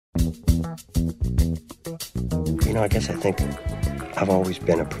I guess I think I've always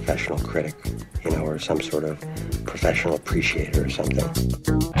been a professional critic, or some sort of professional appreciator or something.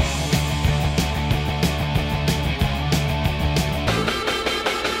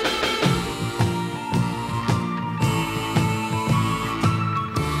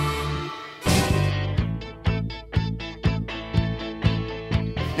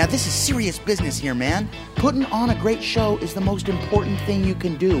 Now, this is serious business here, man. Putting on a great show is the most important thing you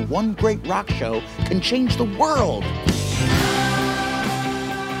can do. One great rock show can change the world.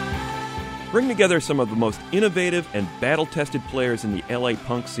 Bring together some of the most innovative and battle-tested players in the LA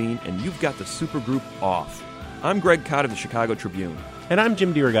punk scene, and you've got the supergroup Off. I'm Greg Cott of the Chicago Tribune. And I'm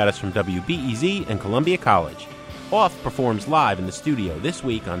Jim DeRogatis from WBEZ and Columbia College. Off performs live in the studio this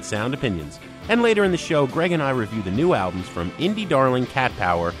week on Sound Opinions. And later in the show, Greg and I review the new albums from indie darling Cat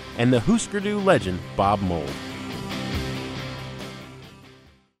Power and the Husker Du legend Bob Mould.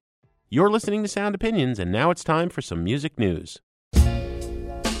 You're listening to Sound Opinions, and now it's time for some music news. If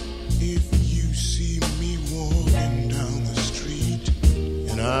you see me walking down the street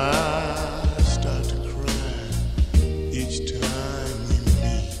and I start to cry each time we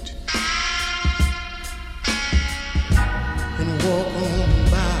meet, and walk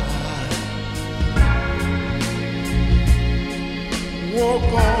on by, walk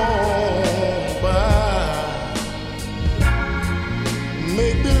on by,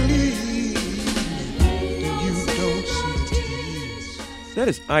 make believe that you don't see the tears. That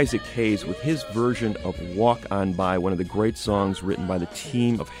is Isaac Hayes with his version of Walk On By, one of the great songs written by the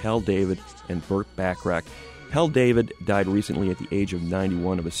team of Hal David and Burt Bacharach. Hal David died recently at the age of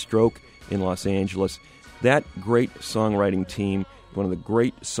 91 of a stroke in Los Angeles. That great songwriting team, one of the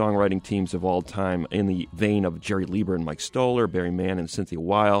great songwriting teams of all time, in the vein of Jerry Lieber and Mike Stoller, Barry Mann and Cynthia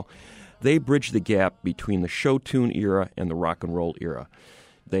Weil, they bridged the gap between the show tune era and the rock and roll era.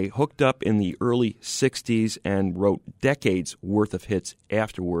 They hooked up in the early 60s and wrote decades worth of hits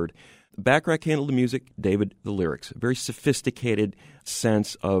afterward. Bacharach handled the music, David the lyrics. A very sophisticated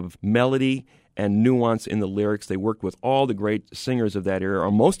sense of melody and nuance in the lyrics. They worked with all the great singers of that era,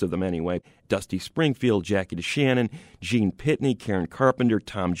 or most of them anyway. Dusty Springfield, Jackie DeShannon, Gene Pitney, Karen Carpenter,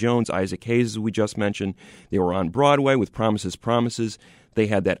 Tom Jones, Isaac Hayes, as we just mentioned. They were on Broadway with Promises, Promises. They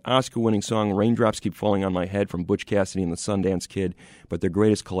had that Oscar-winning song, Raindrops Keep Falling on My Head, from Butch Cassidy and the Sundance Kid, but their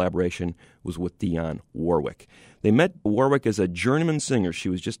greatest collaboration was with Dionne Warwick. They met Warwick as a journeyman singer. She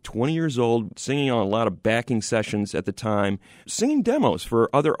was just 20 years old, singing on a lot of backing sessions at the time, singing demos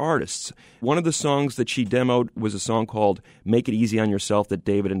for other artists. One of the songs that she demoed was a song called Make It Easy on Yourself that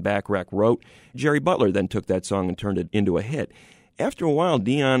David and Bacharach wrote. Jerry Butler then took that song and turned it into a hit. After a while,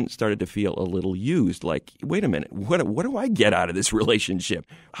 Dionne started to feel a little used, like, wait a minute, what do I get out of this relationship?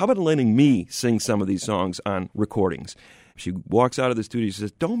 How about letting me sing some of these songs on recordings? She walks out of the studio, she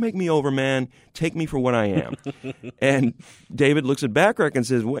says, don't make me over, man. Take me for what I am. And David looks at Bacharach and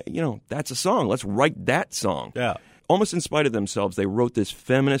says, well, that's a song. Let's write that song. Yeah. Almost in spite of themselves, they wrote this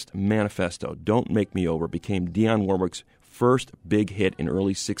feminist manifesto, Don't Make Me Over, became Dionne Warwick's first big hit in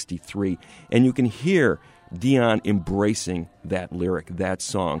early '63. And you can hear Dionne embracing that lyric, that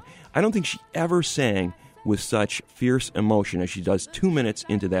song. I don't think she ever sang with such fierce emotion as she does 2 minutes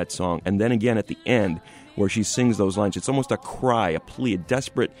into that song. And then again at the end, where she sings those lines, it's almost a cry, a plea, a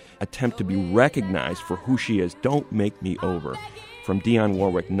desperate attempt to be recognized for who she is. Don't Make Me Over, from Dionne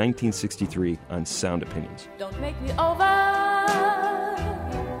Warwick, 1963, on Sound Opinions. Don't make me over,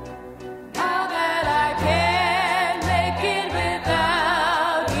 now that I can't make it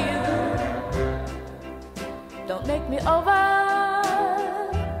without you. Don't make me over,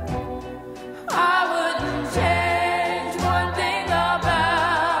 I wouldn't change one thing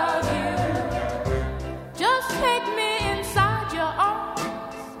about you. Just take me inside your arms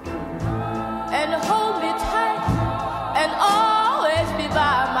and hold me tight and always be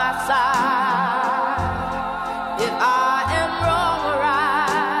by my side. If I am wrong or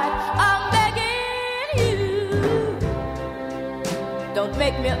right, I'm begging you, don't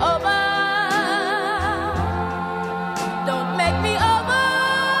make me over. Don't make me over.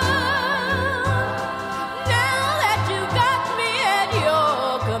 Now that you got me at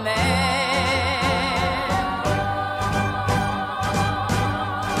your command.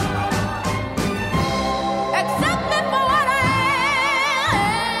 Accept me for what I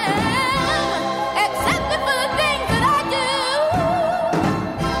am. Accept me for the things that I do.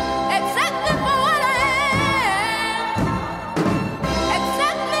 Accept me for what I am.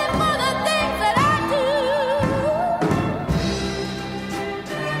 Accept me for the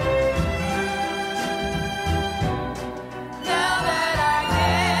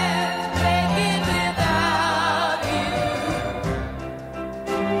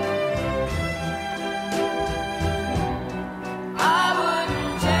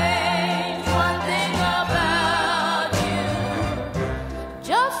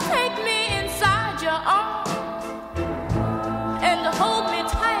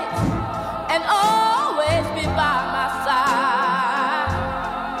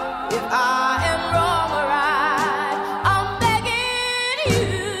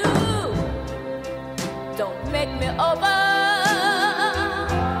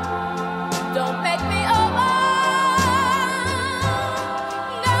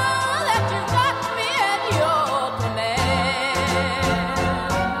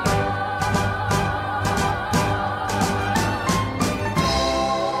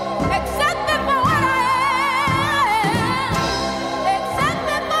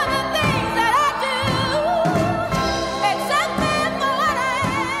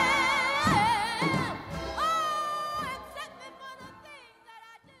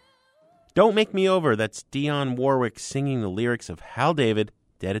Don't Make Me Over, that's Dionne Warwick singing the lyrics of Hal David,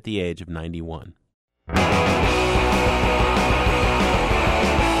 dead at the age of 91.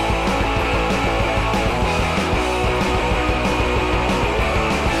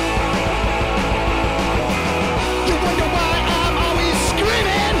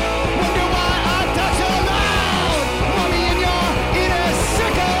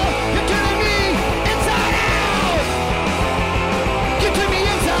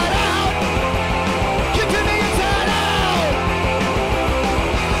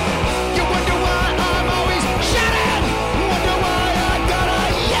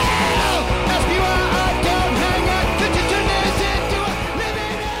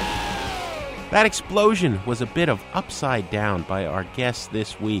 That explosion was a bit of Upside Down by our guest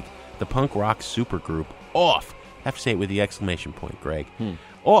this week, the punk rock supergroup Off. I have to say it with the exclamation point, Greg.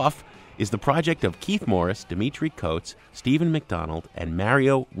 Off is the project of Keith Morris, Dimitri Coates, Stephen McDonald, and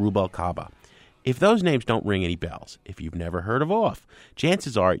Mario Rubalcaba. If those names don't ring any bells, if you've never heard of Off,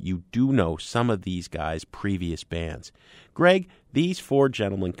 chances are you do know some of these guys' previous bands. Greg, these four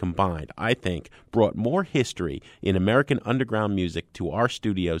gentlemen combined, I think, brought more history in American underground music to our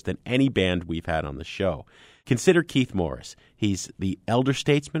studios than any band we've had on the show. Consider Keith Morris. He's the elder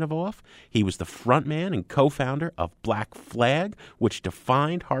statesman of Off. He was the frontman and co-founder of Black Flag, which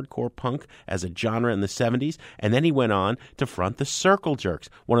defined hardcore punk as a genre in the 70s, and then he went on to front the Circle Jerks,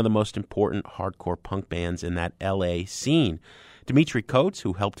 one of the most important hardcore punk bands in that L.A. scene. Dimitri Coates,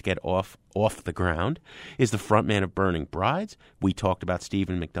 who helped get Off the ground, is the frontman of Burning Brides. We talked about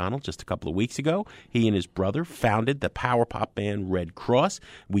Stephen McDonald just a couple of weeks ago. He and his brother founded the power pop band Red Cross.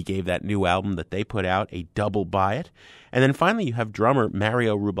 We gave that new album that they put out a double buy it. And then finally you have drummer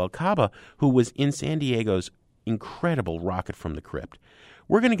Mario Rubalcaba, who was in San Diego's incredible Rocket from the Crypt.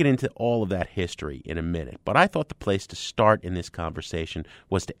 We're going to get into all of that history in a minute, but I thought the place to start in this conversation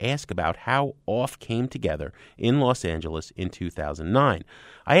was to ask about how Off came together in Los Angeles in 2009.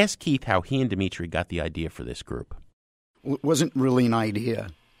 I asked Keith how he and Dimitri got the idea for this group. It wasn't really an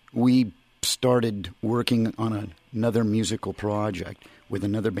idea. We started working on another musical project with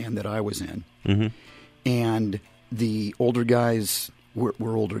another band that I was in. Mm-hmm. And the older guys were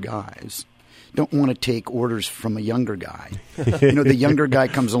older guys. Don't want to take orders from a younger guy. The younger guy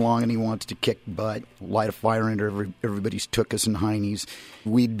comes along and he wants to kick butt, light a fire under everybody's tuchus and heinies.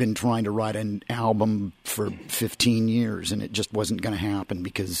 We'd been trying to write an album for 15 years, and it just wasn't going to happen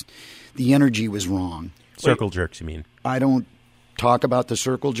because the energy was wrong. Circle Jerks, you mean? I don't talk about the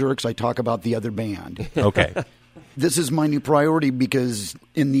Circle Jerks. I talk about the other band. Okay. This is my new priority because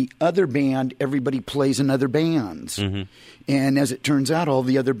in the other band, everybody plays in other bands. Mm-hmm. And as it turns out, all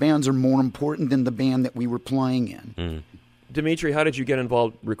the other bands are more important than the band that we were playing in. Mm. Dimitri, how did you get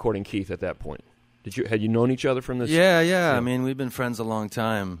involved recording Keith at that point? Had you known each other from this? Yeah. I mean, we've been friends a long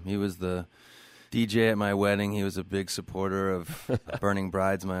time. He was the DJ at my wedding. He was a big supporter of Burning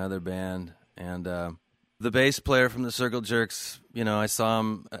Brides, my other band. And the bass player from the Circle Jerks, I saw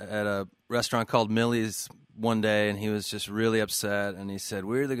him at a restaurant called Millie's one day, and he was just really upset, and he said,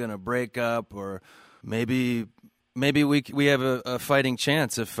 we're either going to break up or maybe we have a fighting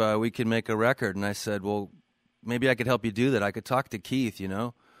chance if we can make a record. And I said, well, maybe I could help you do that. I could talk to Keith,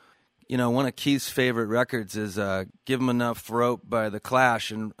 one of Keith's favorite records is Give 'Em Enough Rope by The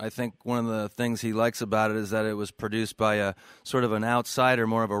Clash, and I think one of the things he likes about it is that it was produced by a sort of an outsider,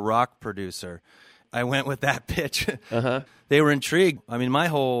 more of a rock producer. I went with that pitch. Uh-huh. They were intrigued. I mean, my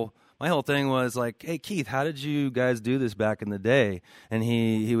whole thing was like, hey, Keith, how did you guys do this back in the day? And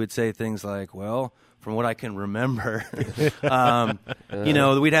he would say things like, well, from what I can remember,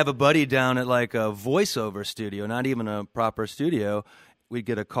 we'd have a buddy down at like a voiceover studio, not even a proper studio. We'd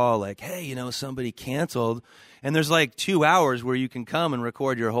get a call like, hey, somebody canceled. And there's like 2 hours where you can come and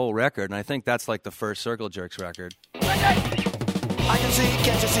record your whole record. And I think that's like the first Circle Jerks record. I can see,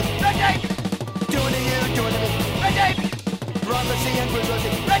 can't you see? Doing to you, doing to me. Prophecy and brutality.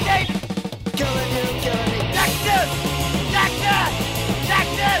 Killing you, killing me. Texas!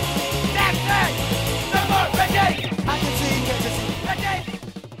 No more, I can see, can't you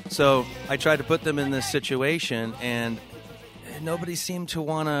see? So I tried to put them in this situation, and nobody seemed to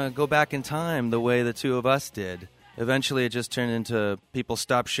want to go back in time the way the two of us did. Eventually it just turned into people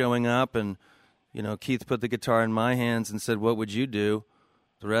stopped showing up, and Keith put the guitar in my hands and said, what would you do?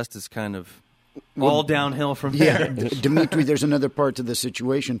 The rest is kind of all downhill from there. Yeah, Dimitri, there's another part to the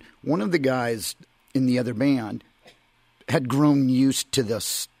situation. One of the guys in the other band had grown used to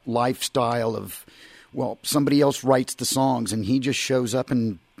this lifestyle of, somebody else writes the songs and he just shows up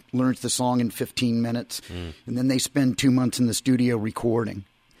and learns the song in 15 minutes. And then they spend 2 months in the studio recording.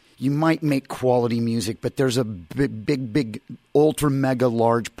 you might make quality music, but there's a big, ultra mega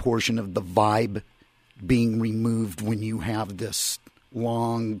large portion of the vibe being removed when you have this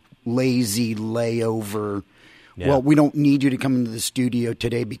long, lazy layover. Yeah. Well, we don't need you to come into the studio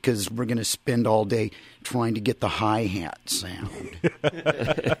today because we're going to spend all day trying to get the hi-hat sound.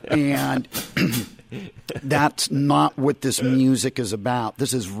 And that's not what this music is about.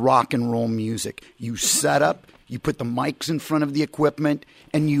 This is rock and roll music. You set up, you put the mics in front of the equipment,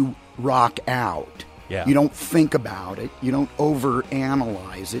 and you rock out. Yeah. You don't think about it. You don't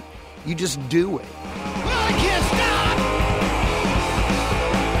overanalyze it. You just do it. I can't stop!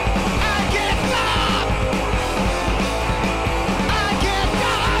 I can't stop! I can't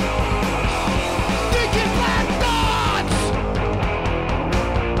stop! Thinking black thoughts!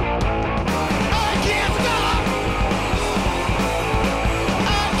 I can't stop! I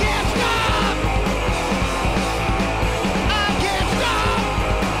can't stop! I can't stop!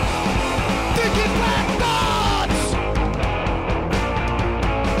 Thinking black thoughts!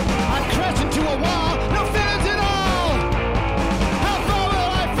 I'm crashing to a wall, no fans at all. How far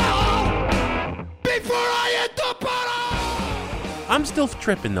will I fall before I hit the bottom? I'm still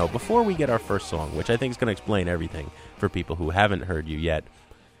tripping, though, before we get our first song, which I think is going to explain everything for people who haven't heard you yet.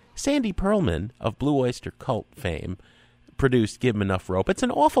 Sandy Pearlman of Blue Oyster Cult fame produced Give 'Em Enough Rope. It's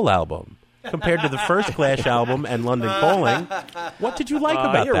an awful album compared to the first Clash album and London Calling. What did you like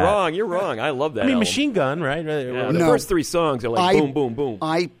about you're that? You're wrong. I love that I mean, album. Machine Gun, right? Yeah, the No. first 3 songs are like boom, boom, boom.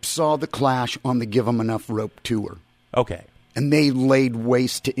 I saw the Clash on the Give 'Em Enough Rope tour, Okay. and they laid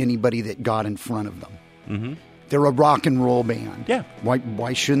waste to anybody that got in front of them. Mm-hmm. They're a rock and roll band. Yeah.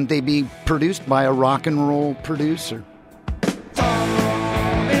 Why shouldn't they be produced by a rock and roll producer?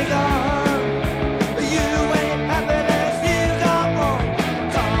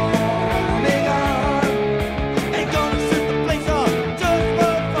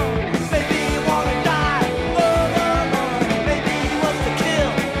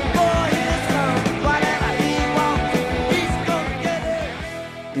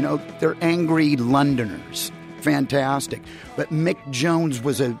 You know, they're angry Londoners. Fantastic. But Mick Jones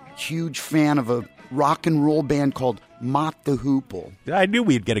was a huge fan of a rock and roll band called Mott the Hoople. I knew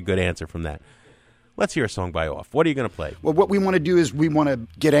we'd get a good answer from that. Let's hear a song by Off. What are you going to play? Well, what we want to do is we want to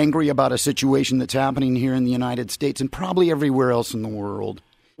get angry about a situation that's happening here in the United States and probably everywhere else in the world.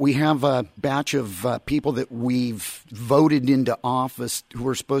 We have a batch of people that we've voted into office who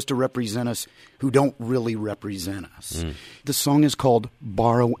are supposed to represent us who don't really represent us. The song is called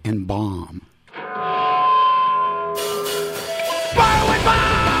Borrow and Bomb. Borrow and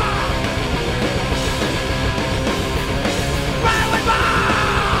bomb! Borrow and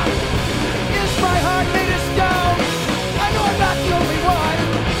bomb! Is my heart made of stone? I know I'm not the only one.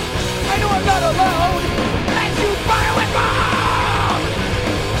 I know I'm not alone. As you borrow and bomb!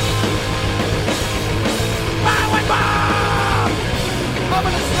 Borrow and bomb! I'm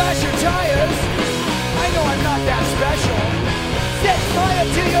gonna slash your tires. I know I'm not that special. Set fire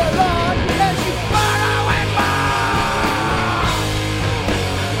to your lawn as you borrow and bomb!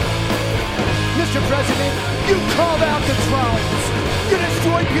 Mr. President, you called out the drones. You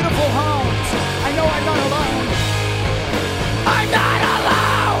destroyed beautiful homes. I know I'm not alone. I'm not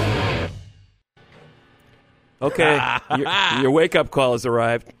alone! Okay, your wake-up call has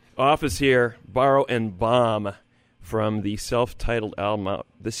arrived. Office here, Borrow and Bomb from the self-titled album out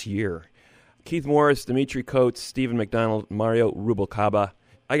this year. Keith Morris, Dimitri Coates, Stephen McDonald, Mario Rubalcaba.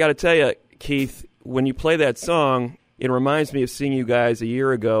 I got to tell you, Keith, when you play that song, it reminds me of seeing you guys a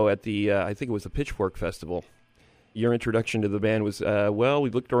year ago at the, I think it was the Pitchfork Festival. Your introduction to the band was, we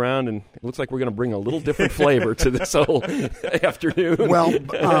looked around and it looks like we're going to bring a little different flavor to this whole afternoon. Well,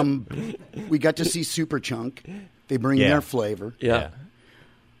 we got to see Superchunk. They bring their flavor. Yeah.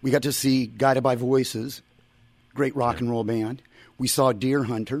 We got to see Guided by Voices, great rock and roll band. We saw Deer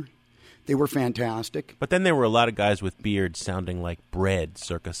Hunter. They were fantastic. But then there were a lot of guys with beards sounding like Bread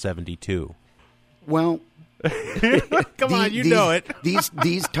circa 72. Well, Come on, you know it.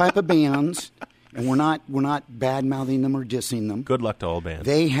 These type of bands, and we're not bad-mouthing them or dissing them. Good luck to all bands.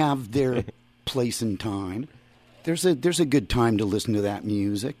 They have their place and time. There's a good time to listen to that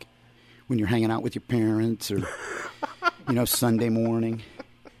music when you're hanging out with your parents or Sunday morning.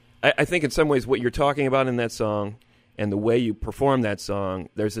 I think in some ways what you're talking about in that song and the way you perform that song,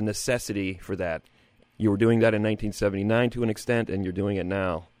 there's a necessity for that. You were doing that in 1979 to an extent, and you're doing it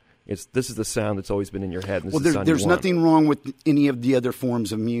now. This is the sound that's always been in your head. And this is the sound there's you want. nothing wrong with any of the other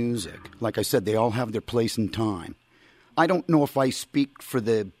forms of music. Like I said, they all have their place and time. I don't know if I speak for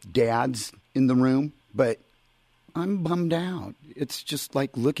the dads in the room, but I'm bummed out. It's just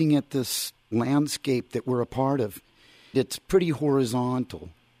like looking at this landscape that we're a part of. It's pretty horizontal.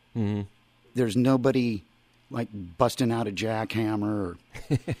 Mm-hmm. There's nobody like busting out a jackhammer or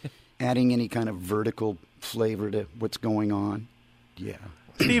adding any kind of vertical flavor to what's going on. Yeah.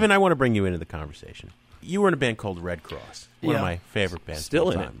 Stephen, I want to bring you into the conversation. You were in a band called Red Cross, one of my favorite bands. Still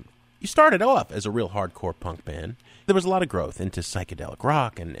of all in time. You started off as a real hardcore punk band. There was a lot of growth into psychedelic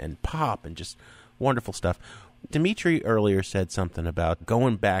rock and pop and just wonderful stuff. Dimitri earlier said something about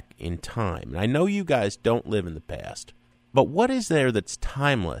going back in time. And I know you guys don't live in the past, but what is there that's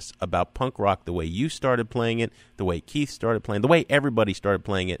timeless about punk rock, the way you started playing it, the way Keith started playing, the way everybody started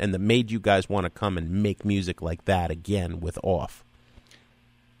playing it, and that made you guys want to come and make music like that again with Off?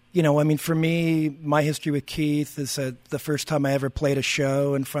 You know, I mean, for me, my history with Keith is that the first time I ever played a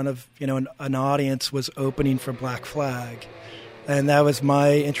show in front of, an audience was opening for Black Flag. And that was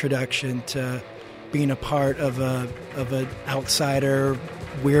my introduction to being a part of an outsider,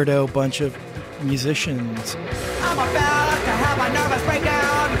 weirdo bunch of musicians. I'm about to have a nervous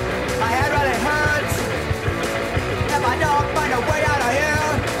breakdown. My head really hurts. If I don't find a way out of here,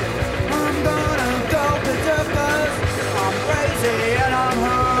 I'm gonna go berserk 'cause I'm crazy and I'm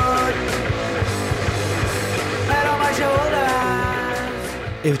hurt. Head on my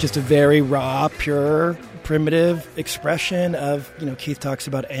shoulders. It was just a very raw, pure, primitive expression of, Keith talks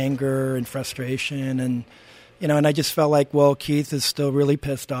about anger and frustration and I just felt like, well, Keith is still really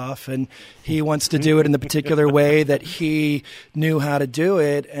pissed off and he wants to do it in the particular way that he knew how to do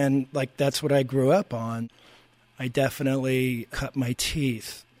it. And that's what I grew up on. I definitely cut my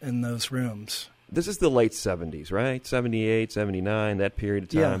teeth in those rooms. This is the late 70s, right? 78, 79, that period of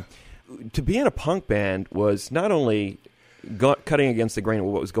time. Yeah. To be in a punk band was not only cutting against the grain of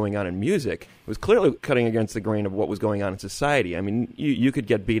what was going on in music, it was clearly cutting against the grain of what was going on in society. I mean, you could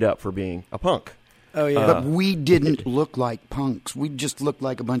get beat up for being a punk. Oh, yeah. But we didn't look like punks. We just looked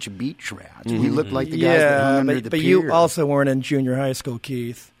like a bunch of beach rats. We looked like the guys that hung under the but pier. You also weren't in junior high school,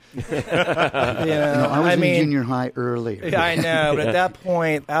 Keith. I was in junior high earlier. Yeah, I know, but at that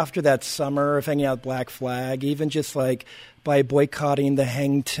point, after that summer of hanging out with Black Flag, even just by boycotting the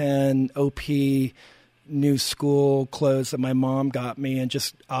Hang Ten OP new school clothes that my mom got me and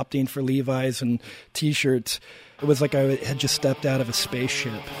just opting for Levi's and T-shirts, it was like I had just stepped out of a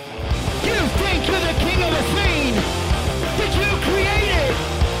spaceship. You think you're the king of the scene? Did you create it?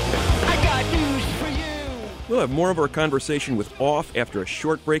 I got news for you. We'll have more of our conversation with Off after a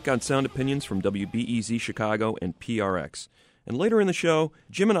short break on Sound Opinions from WBEZ Chicago and PRX. And later in the show,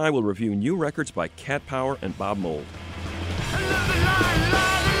 Jim and I will review new records by Cat Power and Bob Mould.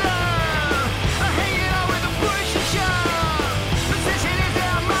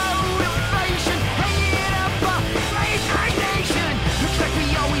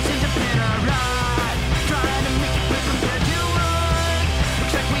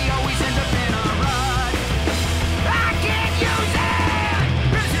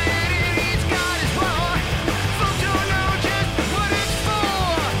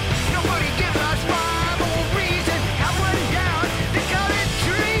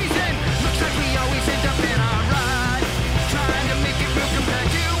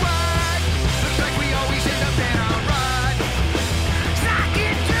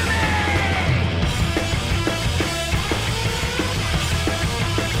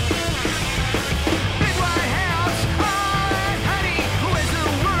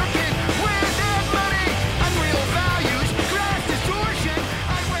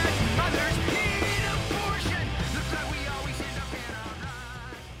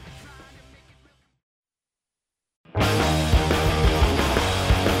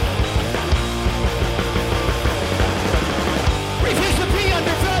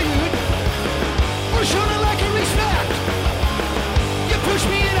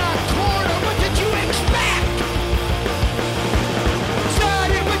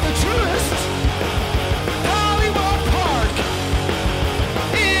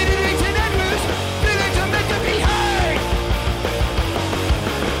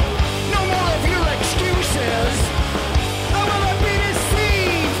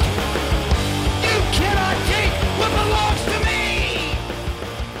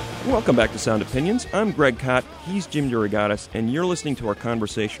 Welcome back to Sound Opinions. I'm Greg Kot, he's Jim DeRogatis, and you're listening to our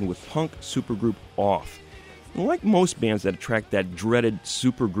conversation with punk supergroup Off. And like most bands that attract that dreaded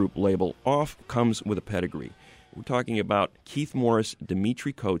supergroup label, Off comes with a pedigree. We're talking about Keith Morris,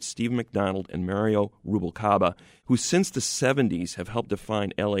 Dimitri Coates, Steve McDonald, and Mario Rubalcaba, who since the 70s have helped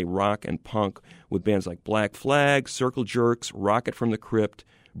define L.A. rock and punk with bands like Black Flag, Circle Jerks, Rocket from the Crypt,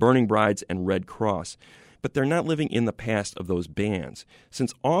 Burning Brides, and Red Cross. But they're not living in the past of those bands.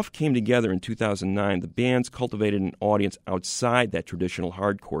 Since Off came together in 2009, the bands cultivated an audience outside that traditional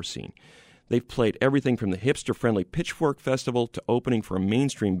hardcore scene. They've played everything from the hipster-friendly Pitchfork Festival to opening for a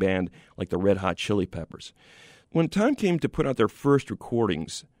mainstream band like the Red Hot Chili Peppers. When time came to put out their first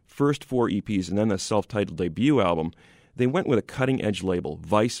recordings, first 4 EPs and then the self-titled debut album, they went with a cutting-edge label,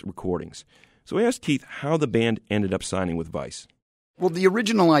 Vice Recordings. So I asked Keith how the band ended up signing with Vice. Well, the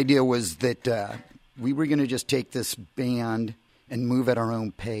original idea was that we were going to just take this band and move at our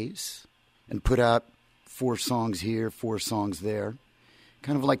own pace and put out 4 songs here, 4 songs there.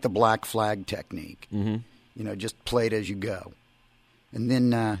 Kind of like the Black Flag technique. Mm-hmm. You know, just play it as you go. And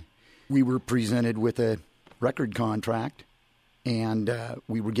then we were presented with a record contract, and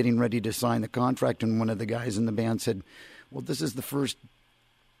we were getting ready to sign the contract, and one of the guys in the band said, well, this is the first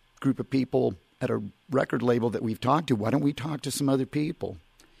group of people at a record label that we've talked to. Why don't we talk to some other people?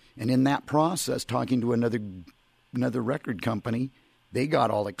 And in that process, talking to another record company, they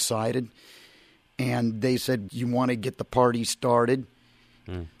got all excited, and they said, you want to get the party started?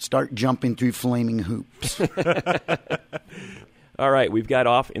 Start jumping through flaming hoops. All right, we've got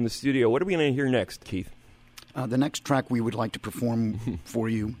Off in the studio. What are we going to hear next, Keith? The next track we would like to perform for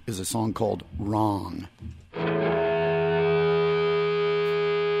you is a song called Wrong.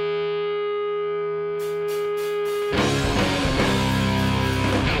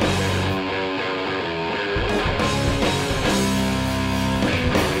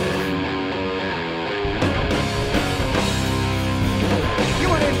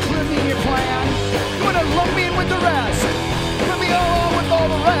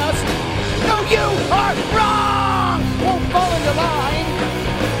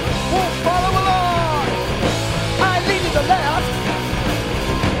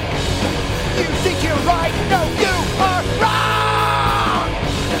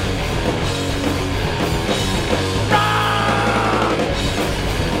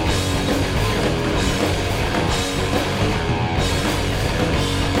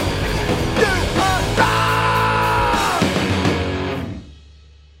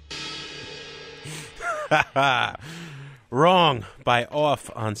 Wrong by Off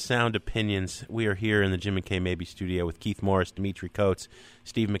on Sound Opinions. We are here in the Jim and Kay Mabie studio with Keith Morris, Dimitri Coates,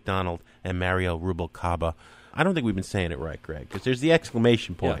 Steve McDonald, and Mario Rubalcaba. I don't think we've been saying it right, Greg, because there's the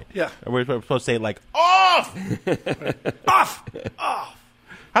exclamation point. Yeah. We're supposed to say it like, off! Off! Off!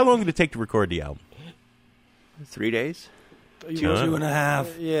 How long did it take to record the album? 3 days.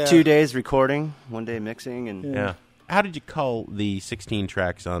 2.5. Yeah. 2 days recording, 1 day mixing, and Yeah. How did you cull the 16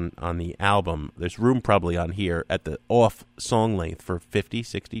 tracks on the album? There's room probably on here at the off song length for 50,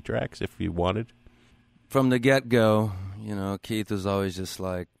 60 tracks if you wanted. From the get-go, Keith was always just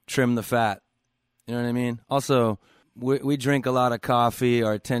like, trim the fat. You know what I mean? Also, we drink a lot of coffee.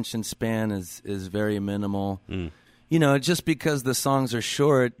 Our attention span is very minimal. Just because the songs are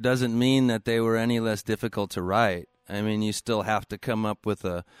short doesn't mean that they were any less difficult to write. I mean, you still have to come up with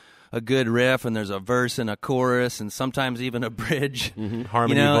a good riff, and there's a verse and a chorus, and sometimes even a bridge.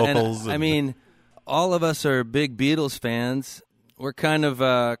 Harmony vocals. I mean, all of us are big Beatles fans. We're kind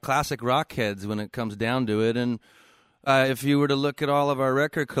of classic rock heads when it comes down to it, and if you were to look at all of our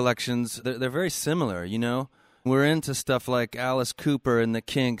record collections, they're very similar, We're into stuff like Alice Cooper and the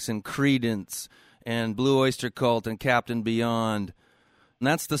Kinks and Creedence and Blue Oyster Cult and Captain Beyond. And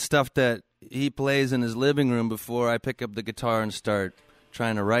that's the stuff that he plays in his living room before I pick up the guitar and start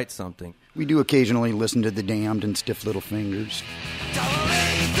trying to write something. We do occasionally listen to The Damned and Stiff Little Fingers.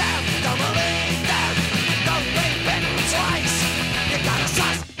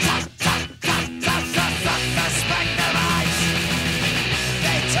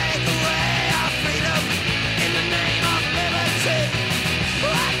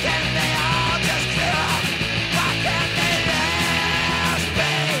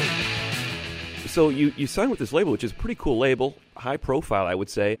 So you signed with this label, which is a pretty cool label, high profile, I would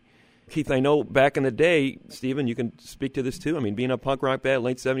say. Keith, I know back in the day, Stephen, you can speak to this too. I mean, being a punk rock band,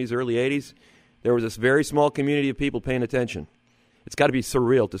 late 70s, early 80s, there was this very small community of people paying attention. It's got to be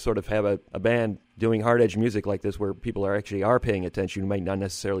surreal to sort of have a band doing hard-edge music like this where people are paying attention who might not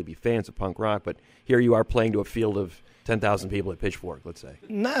necessarily be fans of punk rock, but here you are playing to a field of 10,000 people at Pitchfork, let's say.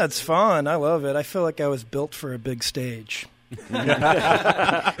 No, it's fun. I love it. I feel like I was built for a big stage.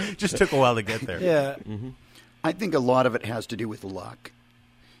 Just took a while to get there. Yeah. I think a lot of it has to do with luck.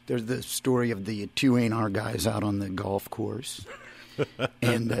 There's the story of the two A&R guys out on the golf course.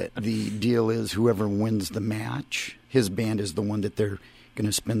 And the deal is whoever wins the match, his band is the one that they're going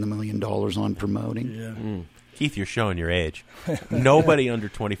to spend $1 million on promoting. Yeah. Keith, you're showing your age. Nobody under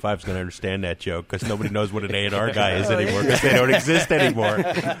 25 is going to understand that joke because nobody knows what an A&R guy is anymore because they don't exist anymore.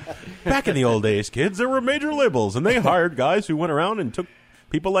 Back in the old days, kids, there were major labels, and they hired guys who went around and took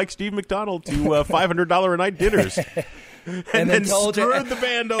people like Steve McDonald to $500 a night dinners. and then screwed the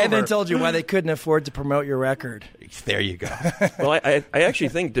band over. And then told you why they couldn't afford to promote your record. There you go. Well, I actually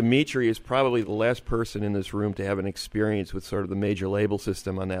think Dimitri is probably the last person in this room to have an experience with sort of the major label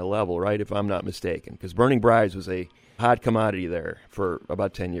system on that level, right, if I'm not mistaken. Because Burning Brides was a hot commodity there for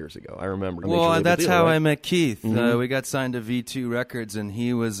about 10 years ago. I remember. Well, that's how right? I met Keith. Mm-hmm. We got signed to V2 Records, and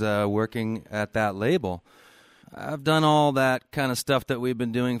he was working at that label. I've done all that kind of stuff that we've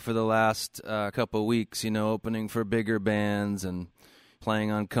been doing for the last couple of weeks, opening for bigger bands and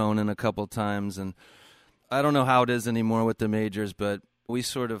playing on Conan a couple times. And I don't know how it is anymore with the majors, but we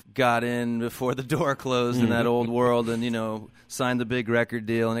sort of got in before the door closed in that old world and, signed the big record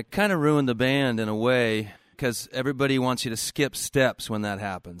deal. And it kind of ruined the band in a way because everybody wants you to skip steps when that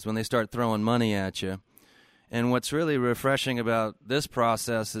happens, when they start throwing money at you. And what's really refreshing about this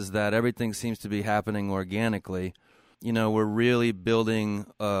process is that everything seems to be happening organically. We're really building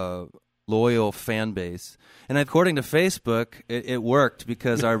a loyal fan base. And according to Facebook, it worked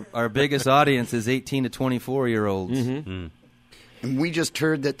because our biggest audience is 18 to 24-year-olds. Mm-hmm. And we just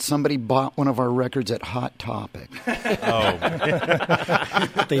heard that somebody bought one of our records at Hot Topic. Oh.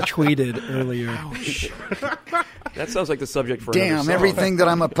 They tweeted earlier. That sounds like the subject for another Damn, song. everything that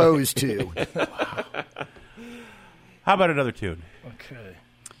I'm opposed to. How about another tune? Okay.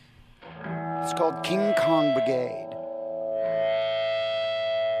 It's called King Kong Brigade.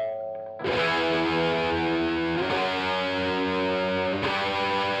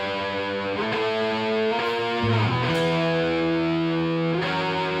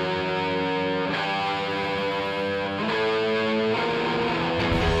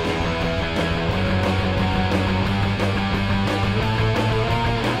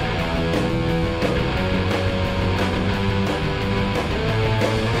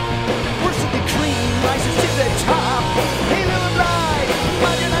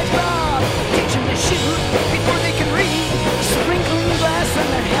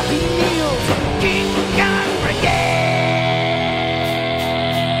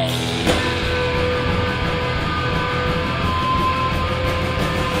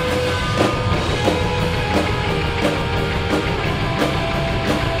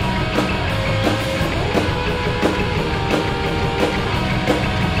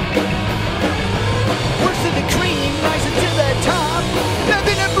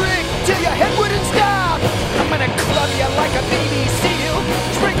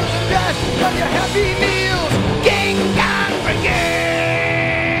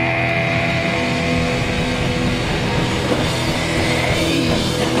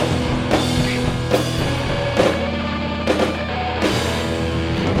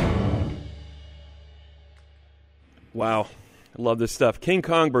 Wow. I love this stuff. King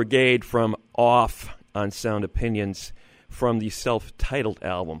Kong Brigade from Off on Sound Opinions from the self-titled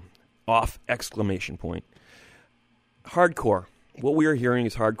album. Off! ! Hardcore. What we are hearing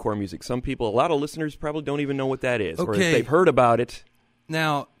is hardcore music. Some people, a lot of listeners probably don't even know what that is. Or if Okay. they've heard about it.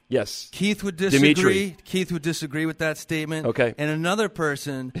 Now, yes. Keith would disagree. Dimitri. Keith would disagree with that statement. Okay. And another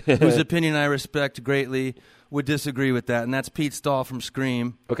person whose opinion I respect greatly would disagree with that, and that's Pete Stahl from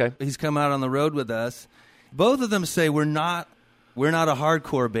Scream. Okay. He's come out on the road with us. Both of them say we're not a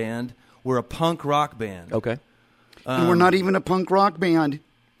hardcore band. We're a punk rock band. Okay. And we're not even a punk rock band.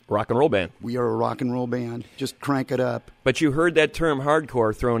 Rock and roll band. We are a rock and roll band. Just crank it up. But you heard that term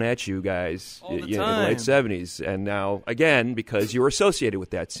hardcore thrown at you guys All the in the time. late 70s. And now, again, because you were associated with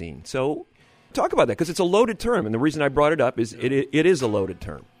that scene. So talk about that, because it's a loaded term. And the reason I brought it up is it is a loaded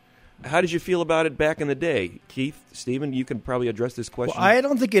term. How did you feel about it back in the day? Keith, Stephen, you can probably address this question. Well, I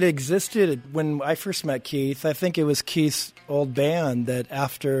don't think it existed when I first met Keith. I think it was Keith's old band that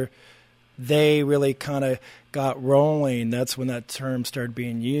after they really kind of got rolling, that's when that term started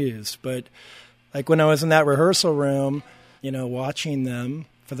being used. But like when I was in that rehearsal room, watching them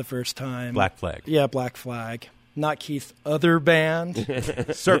for the first time. Black Flag. Yeah, Black Flag. Not Keith's other band.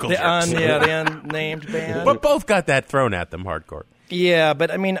 Circle Jerks. The unnamed band. But both got that thrown at them hardcore. Yeah,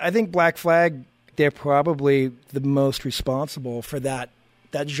 but I mean, I think Black Flag, they're probably the most responsible for that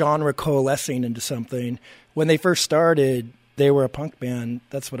genre coalescing into something. When they first started, they were a punk band.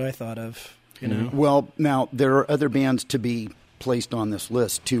 That's what I thought of, Well, now, there are other bands to be placed on this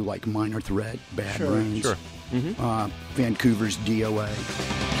list, too, like Minor Threat, Bad Brains, Sure. Vancouver's DOA.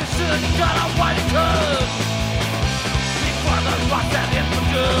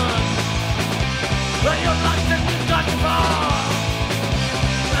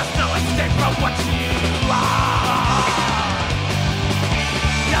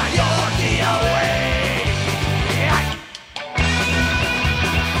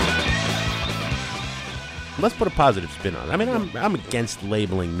 let's put a positive spin on it. I mean, I'm against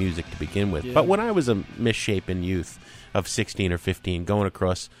labeling music to begin with, but when I was a misshapen youth of 16 or 15 going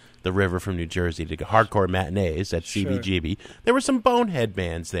across the river from New Jersey to hardcore matinees at CBGB, there were some bonehead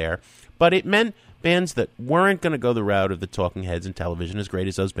bands there, but it meant bands that weren't going to go the route of the Talking Heads and Television, as great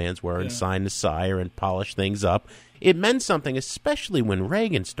as those bands were, and sign to sire and polish things up. It meant something, especially when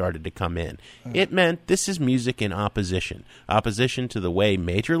Reagan started to come in. It meant this is music in opposition. Opposition to the way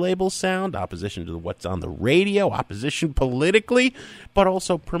major labels sound, opposition to what's on the radio, opposition politically, but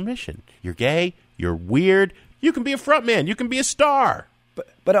also permission. You're gay, you're weird, you can be a frontman, you can be a star.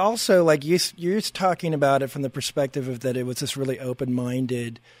 But also, like, you're just talking about it from the perspective of that it was this really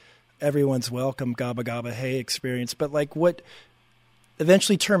open-minded, everyone's welcome, gabba gabba hey experience. But, like, what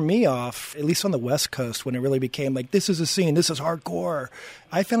eventually turned me off, at least on the West Coast, when it really became like, this is a scene, this is hardcore.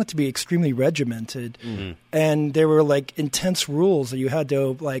 I found it to be extremely regimented. Mm-hmm. And there were, like, intense rules that you had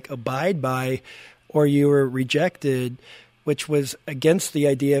to, like, abide by or you were rejected, which was against the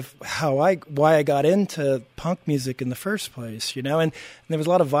idea of why I got into punk music in the first place, you know? And there was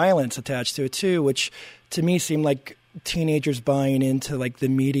a lot of violence attached to it, too, which to me seemed like teenagers buying into, like, the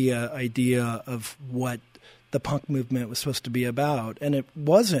media idea of what the punk movement was supposed to be about. And it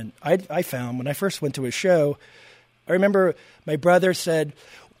wasn't. I found when I first went to a show, I remember my brother said,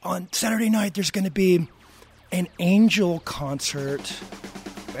 on Saturday night there's going to be an Angel concert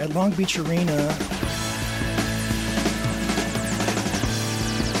at Long Beach Arena.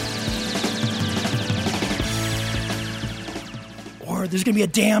 Or there's going to be a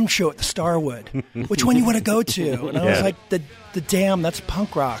Damn show at the Starwood. Which one you want to go to? And I was like, the Damn, that's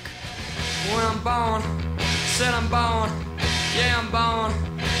punk rock. When I'm born, said I'm born, yeah I'm born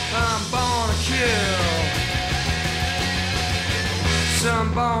to kill. So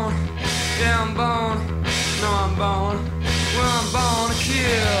I'm born, yeah I'm born, no I'm born, well I'm born to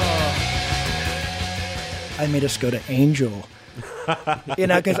kill. I made us go to Angel. You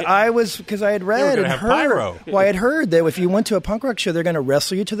know, because I had read and heard. Pyro. Well, I had heard that if you went to a punk rock show, they're going to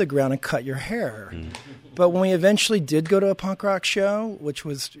wrestle you to the ground and cut your hair. Mm. But when we eventually did go to a punk rock show, which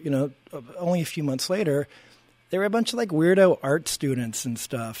was, you know, only a few months later, there were a bunch of, like, weirdo art students and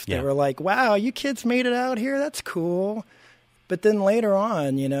stuff. They were like, wow, you kids made it out here? That's cool. But then later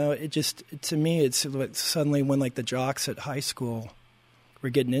on, you know, it just, to me, it's like suddenly when, like, the jocks at high school were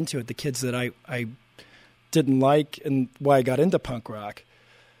getting into it, the kids that I didn't like and why I got into punk rock.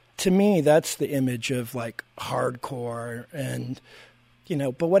 To me, that's the image of, like, hardcore and, you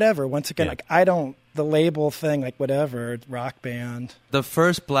know, but whatever. Once again, like, the label thing, like, whatever, rock band. The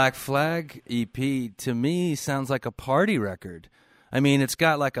first Black Flag EP, to me, sounds like a party record. I mean, it's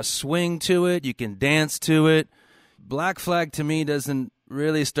got, like, a swing to it. You can dance to it. Black Flag, to me, doesn't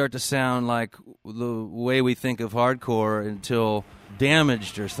really start to sound like the way we think of hardcore until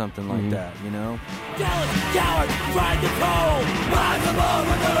Damaged or something like that, you know? Cowards, ride the cold. Rise above,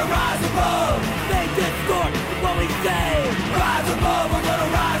 we're gonna rise above. They distort what we say. Rise above, we're gonna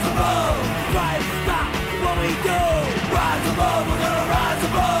rise above. Try to stop what we do. Rise above, we're gonna rise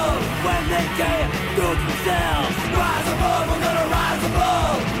above. When they can't do it themselves. Rise above, we're gonna rise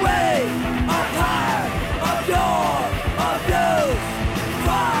above. We are tired of your abuse.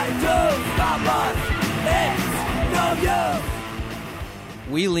 Try to stop us. It's no use.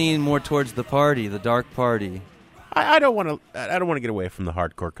 We lean more towards the party, the dark party. I don't want to get away from the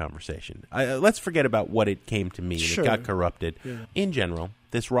hardcore conversation. Let's forget about what it came to mean. Sure. It got corrupted. Yeah. In general,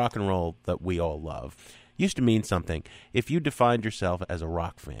 this rock and roll that we all love used to mean something. If you defined yourself as a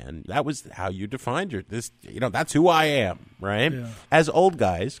rock fan, that was how you defined that's who I am, right? Yeah. As old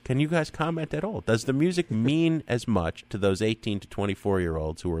guys, can you guys comment at all? Does the music mean as much to those 18 to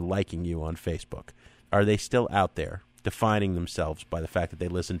 24-year-olds who are liking you on Facebook? Are they still out there defining themselves by the fact that they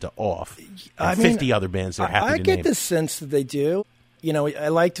listen to Off and 50 other bands they're happy to name? I get the sense that they do. You know, I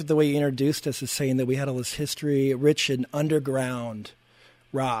liked the way you introduced us as saying that we had all this history, rich in underground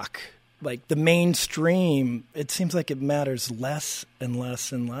rock. Like the mainstream, it seems like it matters less and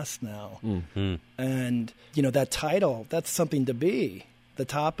less and less now. Mm-hmm. And, you know, that title, that's something to be. The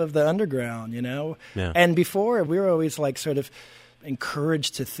top of the underground, you know? Yeah. And before, we were always like sort of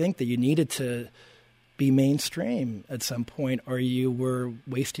encouraged to think that you needed to be mainstream at some point or you were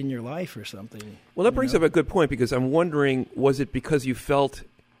wasting your life or something. Well, that brings up a good point because I'm wondering, was it because you felt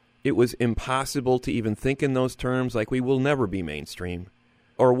it was impossible to even think in those terms, like we will never be mainstream?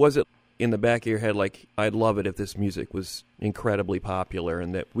 Or was it in the back of your head like, I'd love it if this music was incredibly popular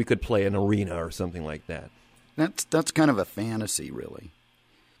and that we could play an arena or something like that? That's kind of a fantasy, really.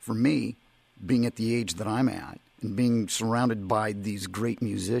 For me, being at the age that I'm at and being surrounded by these great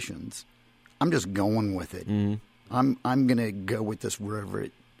musicians, I'm just going with it. Mm. I'm going to go with this wherever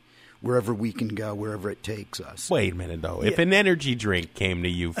wherever we can go, wherever it takes us. Wait a minute, though. If an energy drink came to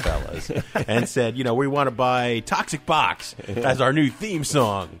you fellas and said, we want to buy Toxic Box as our new theme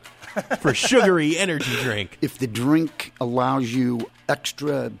song for sugary energy drink. If the drink allows you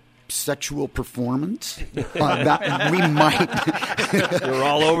extra sexual performance, that we might. You're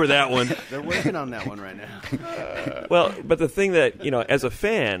all over that one. They're working on that one right now. Well, but the thing that, as a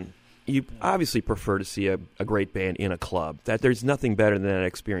fan, you obviously prefer to see a great band in a club. That there's nothing better than that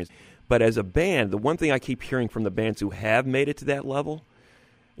experience. But as a band, the one thing I keep hearing from the bands who have made it to that level,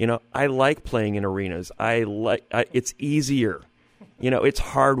 I like playing in arenas. It's easier. It's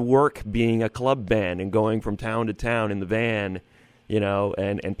hard work being a club band and going from town to town in the van,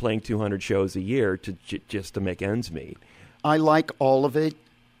 and playing 200 shows a year just to make ends meet. I like all of it.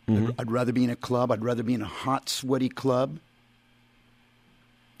 Mm-hmm. I'd rather be in a club. I'd rather be in a hot, sweaty club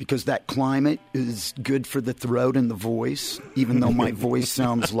because that climate is good for the throat and the voice, even though my voice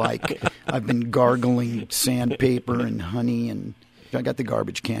sounds like I've been gargling sandpaper and honey, and I got the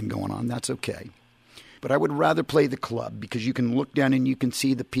garbage can going on. That's okay. But I would rather play the club because you can look down and you can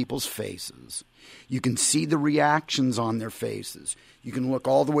see the people's faces. You can see the reactions on their faces. You can look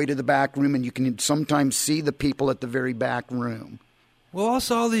all the way to the back room, and you can sometimes see the people at the very back room. Well,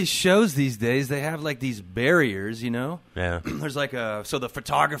 also all these shows these days, they have like these barriers, Yeah. There's like so the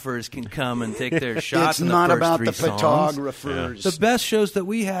photographers can come and take their shots. It's in the not first about 3 the songs. photographers. The best shows that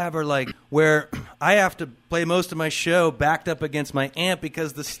we have are like where I have to play most of my show backed up against my amp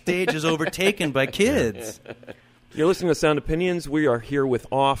because the stage is overtaken by kids. You're listening to Sound Opinions. We are here with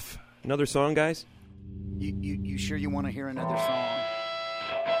Off. Another song, guys? You sure you want to hear another song?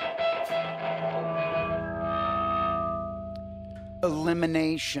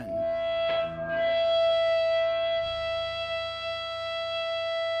 Elimination.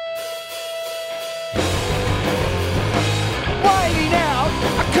 Whining out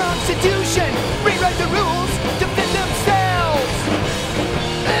a constitution, rewrite the rules, defend themselves.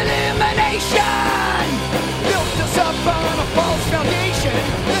 Elimination built us up on a false foundation,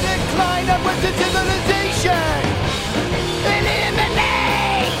 the decline of Western civilization.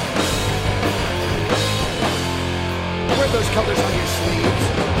 Eliminate. Wear those colors on your sleeves.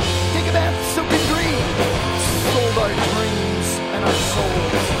 Take a bath soaked in green. Sold our dreams and our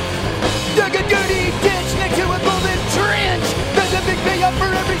souls. Dug a dirty ditch next to a golden trench. There's a big payout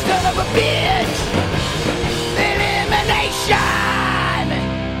for every son of a bitch. Elimination!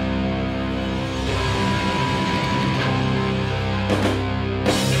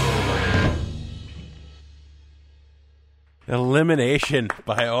 Elimination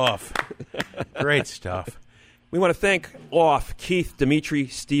by Off. Great stuff. We want to thank Off, Keith, Dimitri,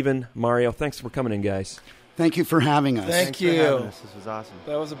 Steven, Mario. Thanks for coming in, guys. Thank you for having us. Thank Thanks you. for having us. This was awesome.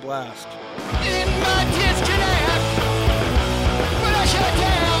 That was a blast. In my disconnect, when I shut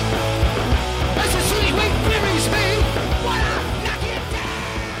down, as the sweet wind buries me, when I knock it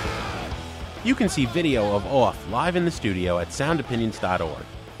down. You can see video of Off live in the studio at soundopinions.org.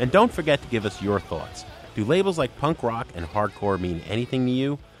 And don't forget to give us your thoughts. Do labels like punk rock and hardcore mean anything to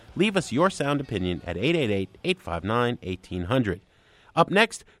you? Leave us your sound opinion at 888-859-1800. Up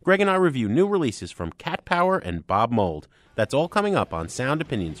next, Greg and I review new releases from Cat Power and Bob Mould. That's all coming up on Sound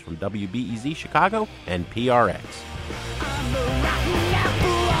Opinions from WBEZ Chicago and PRX. I'm the rotten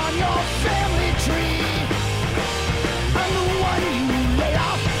apple on your family tree. I'm the one you laid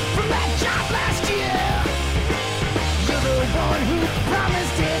off from that job last year. You're the one who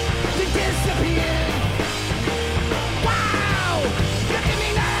promised it to disappear. Wow! Look at me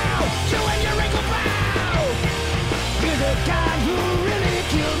now, showing your wrinkled brow. You're the guy who really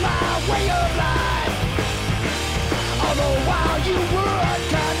killed my way of life. All the while you were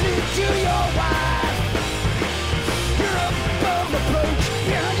unkindly to your wife. You're a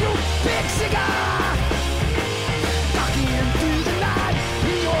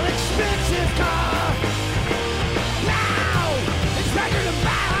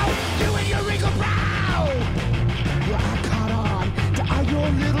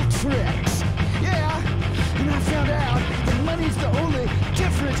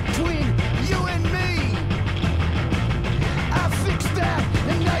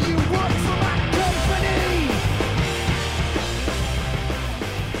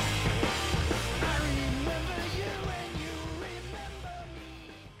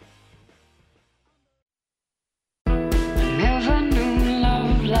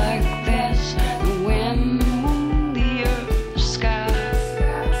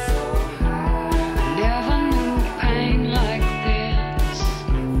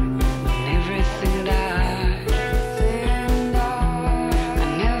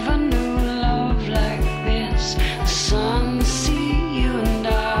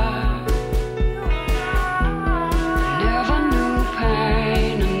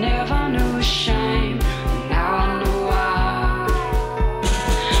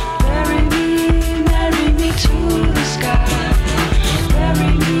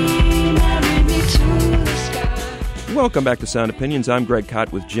Welcome back to Sound Opinions. I'm Greg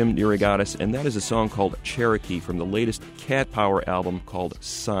Kot with Jim Nirigatis, and that is a song called Cherokee from the latest Cat Power album called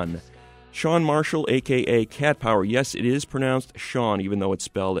Sun. Sean Marshall, a.k.a. Cat Power. Yes, it is pronounced Sean, even though it's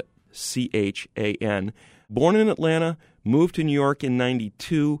spelled C-H-A-N. Born in Atlanta, moved to New York in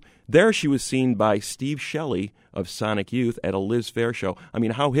 92. There she was seen by Steve Shelley of Sonic Youth at a Liz Phair show. I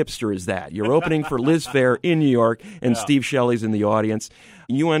mean, how hipster is that? You're opening for Liz Phair in New York, and Steve Shelley's in the audience.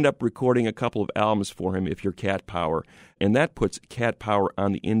 You end up recording a couple of albums for him if you're Cat Power, and that puts Cat Power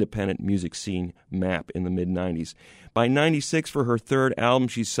on the independent music scene map in the mid-'90s. By 96, for her third album,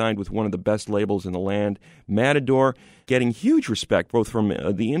 she's signed with one of the best labels in the land, Matador, getting huge respect both from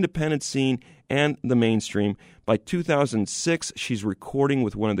the independent scene and the mainstream. By 2006, she's recording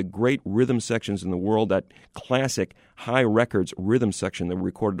with one of the great rhythm sections in the world, that classic High Records rhythm section that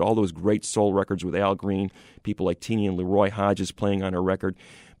recorded all those great soul records with Al Green, people like Teeny and Leroy Hodges playing on her record.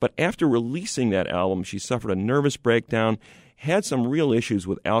 But after releasing that album, she suffered a nervous breakdown, had some real issues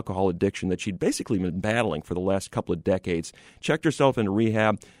with alcohol addiction that she'd basically been battling for the last couple of decades, checked herself into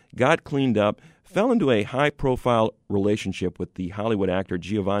rehab, got cleaned up, fell into a high-profile relationship with the Hollywood actor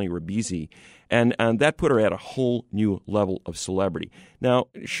Giovanni Ribisi, and that put her at a whole new level of celebrity. Now,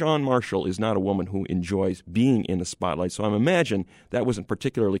 Sean Marshall is not a woman who enjoys being in the spotlight, so I imagine that wasn't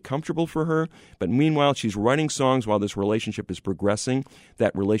particularly comfortable for her, but meanwhile, she's writing songs while this relationship is progressing.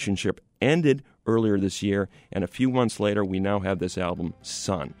 That relationship ended earlier this year, and a few months later, we now have this album,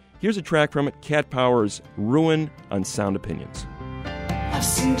 Sun. Here's a track from it, Cat Power's Ruin on Sound Opinions. I've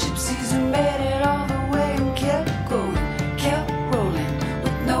seen gypsies who made it all the way and kept going, kept rolling,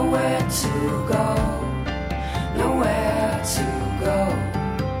 with nowhere to go, nowhere to go.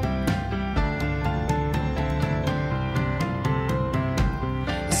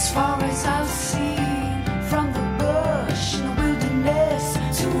 As far as I've seen, from the bush in the wilderness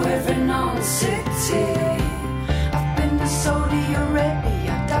to every known city, I've been to Saudi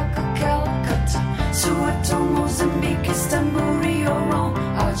Arabia, Dhaka, Calcutta, Soweto, Mozambique, Istanbul, Rio, Rome,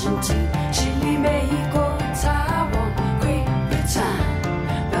 Argentina, Chile, Mexico, Taiwan, Great Britain,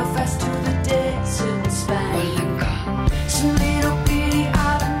 Belfast to the desert in Spain. Some little bitty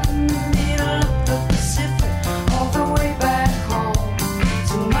island in the middle of the Pacific, all the way back home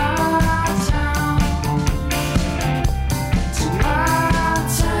to my town, to my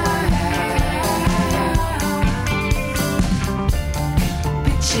town.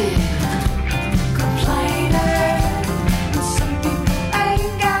 Bitchin'.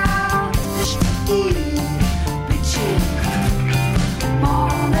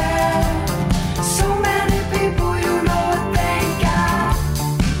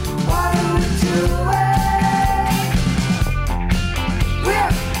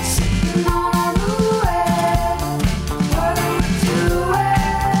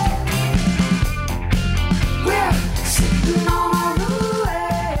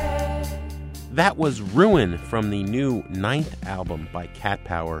 That was Ruin from the new 9th album by Cat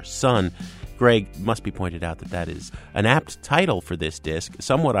Power, Sun. Greg, must be pointed out that is an apt title for this disc,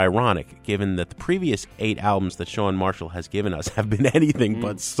 somewhat ironic, given that the previous 8 albums that Sean Marshall has given us have been anything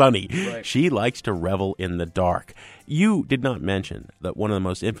but sunny. Right. She likes to revel in the dark. You did not mention that one of the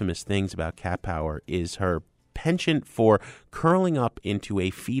most infamous things about Cat Power is her penchant for curling up into a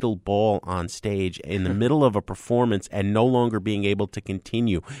fetal ball on stage in the middle of a performance and no longer being able to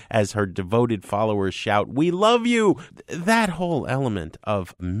continue as her devoted followers shout, "We love you!" That whole element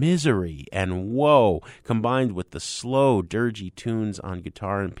of misery and woe, combined with the slow, dirgy tunes on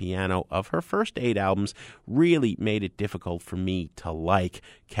guitar and piano of her first 8 albums, really made it difficult for me to like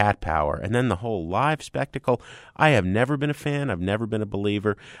Cat Power. And then the whole live spectacle, I have never been a fan. I've never been a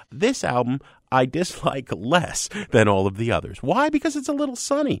believer. This album I dislike less than all of the others. Why? Because it's a little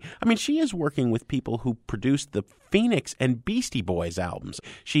sunny. I mean, she is working with people who produced the Phoenix and Beastie Boys albums.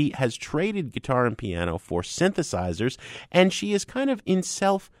 She has traded guitar and piano for synthesizers, and she is kind of in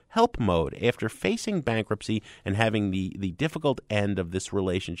self-help mode after facing bankruptcy and having the difficult end of this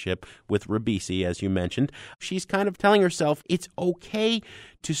relationship with Ribisi, as you mentioned. She's kind of telling herself it's okay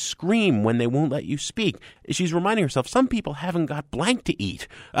to scream when they won't let you speak. She's reminding herself some people haven't got blank to eat.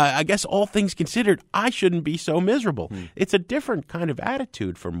 I guess all things considered, I shouldn't be so miserable. It's a different kind of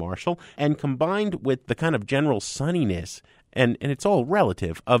attitude for Marshall, and combined with the kind of general sunniness, and it's all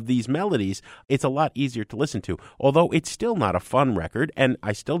relative, of these melodies, it's a lot easier to listen to. Although it's still not a fun record, and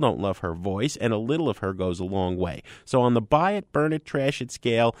I still don't love her voice, and a little of her goes a long way. So on the buy it, burn it, trash it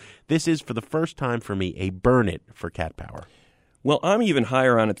scale, this is, for the first time for me, a burn it for Cat Power. Well, I'm even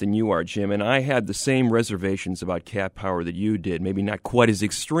higher on it than you are, Jim, and I had the same reservations about Cat Power that you did. Maybe not quite as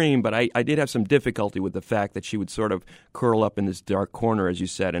extreme, but I did have some difficulty with the fact that she would sort of curl up in this dark corner, as you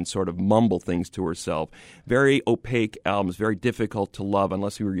said, and sort of mumble things to herself. Very opaque albums, very difficult to love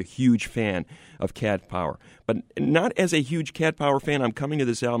unless you were a huge fan of Cat Power. But not as a huge Cat Power fan, I'm coming to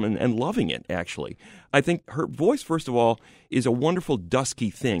this album and loving it, actually. I think her voice, first of all, is a wonderful dusky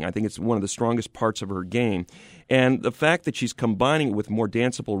thing. I think it's one of the strongest parts of her game. And the fact that she's combining it with more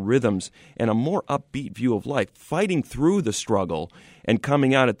danceable rhythms and a more upbeat view of life, fighting through the struggle and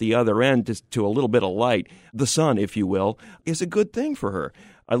coming out at the other end to a little bit of light, the sun, if you will, is a good thing for her.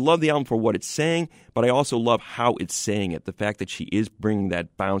 I love the album for what it's saying, but I also love how it's saying it, the fact that she is bringing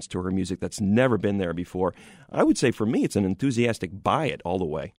that bounce to her music that's never been there before. I would say for me it's an enthusiastic buy it all the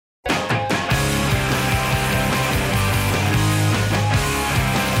way.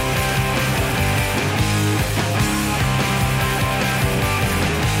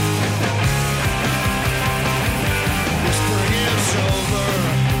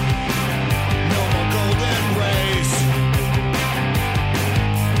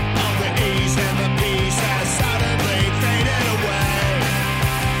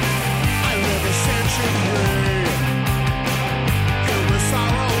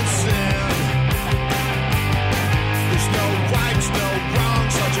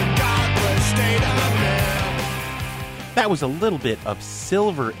 That was a little bit of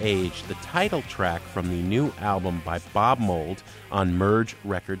Silver Age, the title track from the new album by Bob Mould on Merge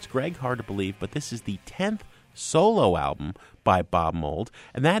Records. Greg, hard to believe, but this is the 10th solo album by Bob Mould,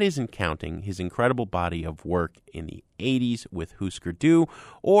 and that isn't counting his incredible body of work in the 80s with Husker Du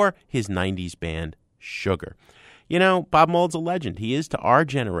or his 90s band Sugar. You know, Bob Mould's a legend. He is to our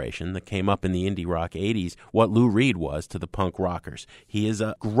generation that came up in the indie rock 80s what Lou Reed was to the punk rockers. He is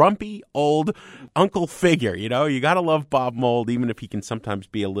a grumpy old uncle figure, you know. You got to love Bob Mould, even if he can sometimes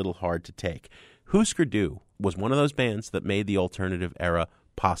be a little hard to take. Husker Du was one of those bands that made the alternative era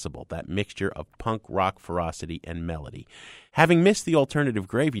possible, that mixture of punk rock ferocity and melody. Having missed the alternative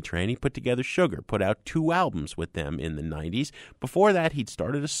gravy train, he put together Sugar, put out 2 albums with them in the 90s. Before that, he'd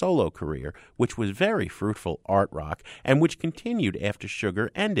started a solo career, which was very fruitful art rock, and which continued after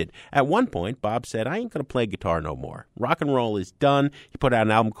Sugar ended. At one point, Bob said, I ain't going to play guitar no more. Rock and roll is done. He put out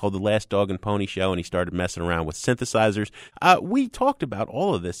an album called The Last Dog and Pony Show, and he started messing around with synthesizers. We talked about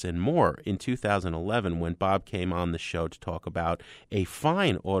all of this and more in 2011 when Bob came on the show to talk about a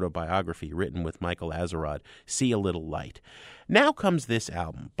fine autobiography written with Michael Azerrad, See a Little Light. Now comes this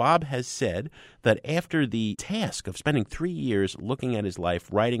album. Bob has said that after the task of spending 3 years looking at his life,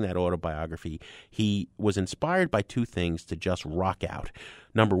 writing that autobiography, he was inspired by 2 things to just rock out.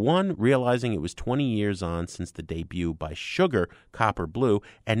 Number 1, realizing it was 20 years on since the debut by Sugar, Copper Blue,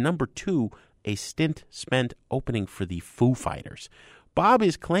 and number 2, a stint spent opening for the Foo Fighters. Bob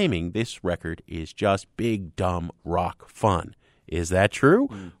is claiming this record is just big, dumb rock fun. Is that true?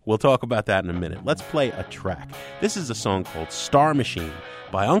 We'll talk about that in a minute. Let's play a track. This is a song called Star Machine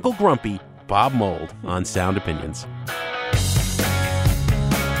by Uncle Grumpy, Bob Mould, on Sound Opinions.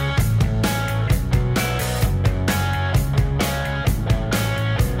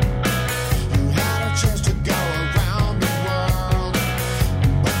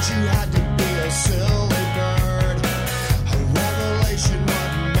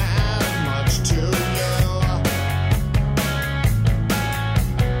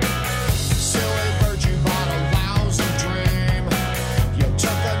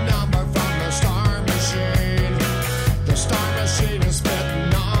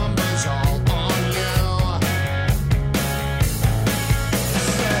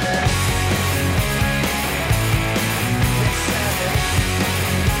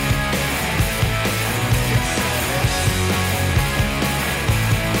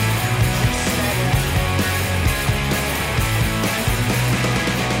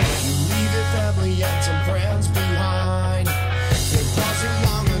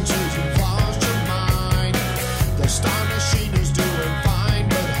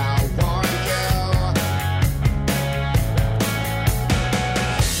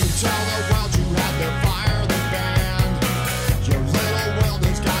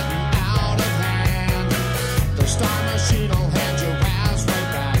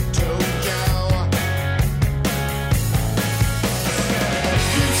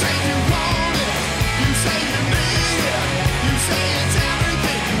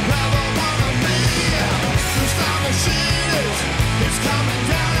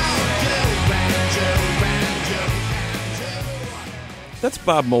 That's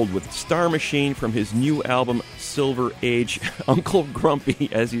Bob Mould with Star Machine from his new album, Silver Age. Uncle Grumpy,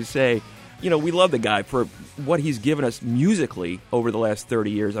 as you say. we love the guy for what he's given us musically over the last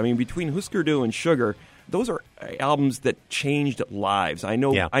 30 years. I mean, between Husker Du and Sugar, those are albums that changed lives. I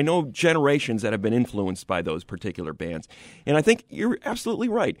know generations that have been influenced by those particular bands. And I think you're absolutely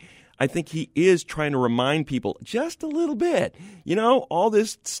right. I think he is trying to remind people just a little bit, all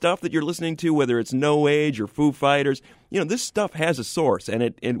this stuff that you're listening to, whether it's No Age or Foo Fighters, this stuff has a source, and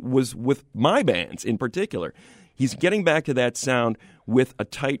it was with my bands in particular. He's getting back to that sound with a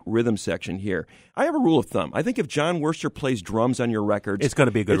tight rhythm section here. I have a rule of thumb. I think if John Worster plays drums on your records, it's going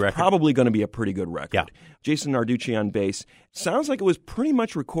to be a good record. It's probably going to be a pretty good record. Yeah. Jason Narducci on bass. Sounds like it was pretty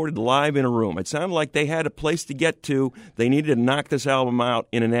much recorded live in a room. It sounded like they had a place to get to. They needed to knock this album out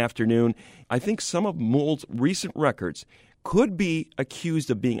in an afternoon. I think some of Mould's recent records could be accused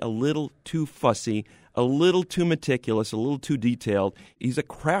of being a little too fussy, a little too meticulous, a little too detailed. He's a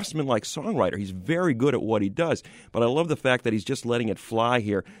craftsman-like songwriter. He's very good at what he does. But I love the fact that he's just letting it fly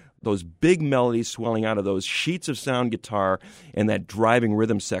here. Those big melodies swelling out of those sheets of sound guitar and that driving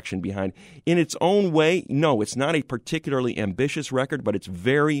rhythm section behind. In its own way, no, it's not a particularly ambitious record, but it's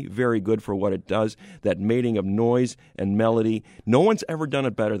very, very good for what it does, that mating of noise and melody. No one's ever done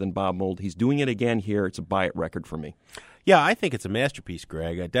it better than Bob Mould. He's doing it again here. It's a buy-it record for me. Yeah, I think it's a masterpiece,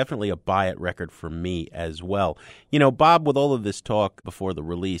 Greg. Definitely a buy-it record for me as well. Bob, with all of this talk before the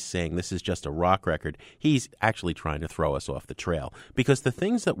release saying this is just a rock record, he's actually trying to throw us off the trail. Because the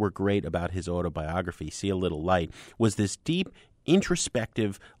things that were great about his autobiography, See a Little Light, was this deep,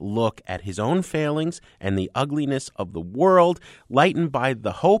 introspective look at his own failings and the ugliness of the world, lightened by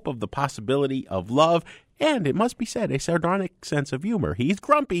the hope of the possibility of love. And it must be said, a sardonic sense of humor. He's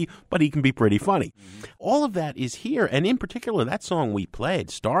grumpy, but he can be pretty funny. All of that is here, and in particular, that song we played,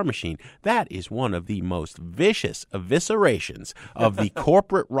 Star Machine, that is one of the most vicious eviscerations of the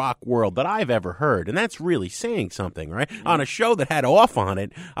corporate rock world that I've ever heard. And that's really saying something, right? On a show that had Off on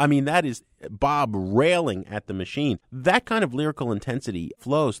it, I mean, that is Bob railing at the machine. That kind of lyrical intensity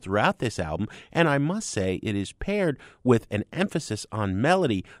flows throughout this album, and I must say it is paired with an emphasis on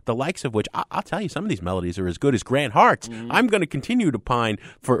melody, the likes of which, I'll tell you, some of these melodies are as good as Grant Hart's. I'm going to continue to pine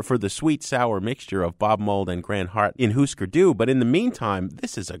for the sweet, sour mixture of Bob Mould and Grant Hart in Husker Du, but in the meantime,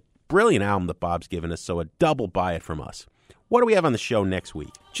 this is a brilliant album that Bob's given us, so a double buy it from us. What do we have on the show next week?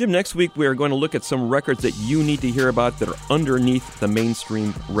 Jim, next week we are going to look at some records that you need to hear about that are underneath the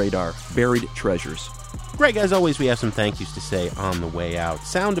mainstream radar. Buried treasures. Greg, as always, we have some thank yous to say on the way out.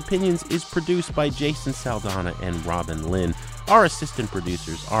 Sound Opinions is produced by Jason Saldana and Robin Lynn. Our assistant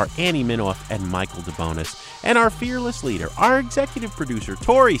producers are Annie Minoff and Michael DeBonis. And our fearless leader, our executive producer,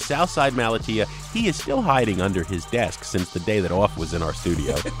 Tori Southside Malatia, he is still hiding under his desk since the day that Off was in our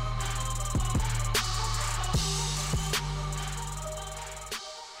studio.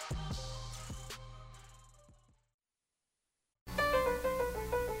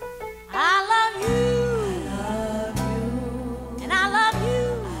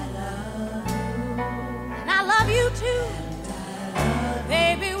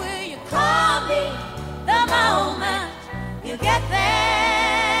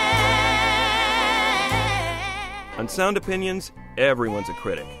 On Sound Opinions, everyone's a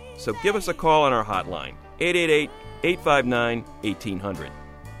critic. So give us a call on our hotline, 888-859-1800.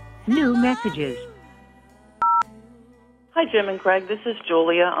 New messages. Hi, Jim and Greg. This is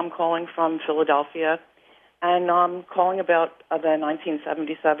Julia. I'm calling from Philadelphia, and I'm calling about the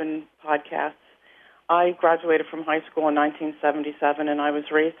 1977 podcast. I graduated from high school in 1977, and I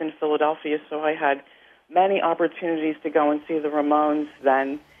was raised in Philadelphia, so I had many opportunities to go and see the Ramones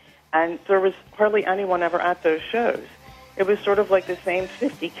then. And there was hardly anyone ever at those shows. It was sort of like the same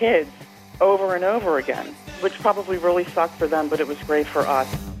 50 kids over and over again, which probably really sucked for them, but it was great for us.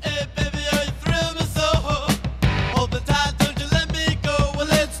 Hey, baby, you thrill me so. Hold the tight, don't you let me go. Well,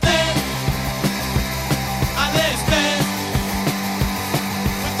 let's dance. Let's dance.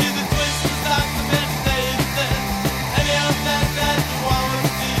 We'll do the twist and start the meditation. Any of that you want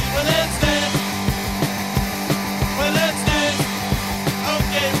to see. Well, let's dance. Well, let's dance.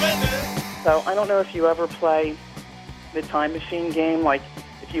 Okay, we're there. So I don't know if you ever play the time machine game, like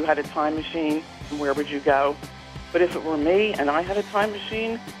if you had a time machine, where would you go? But if it were me and I had a time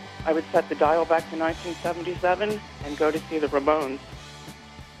machine, I would set the dial back to 1977 and go to see the Ramones.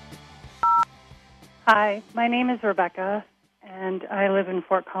 Hi, my name is Rebecca, and I live in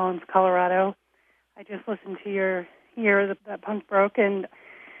Fort Collins, Colorado. I just listened to your year that punk broke, and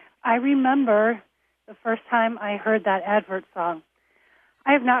I remember the first time I heard that advert song.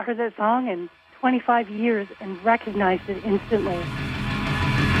 I have not heard that song in 25 years and recognized it instantly.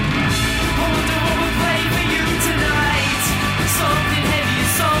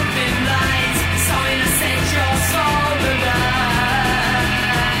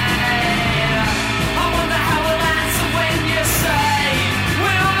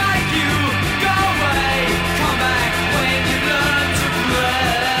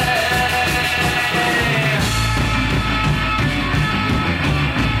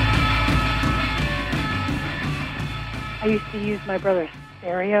 my brother's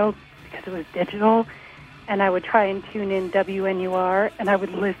stereo because it was digital, and I would try and tune in WNUR, and I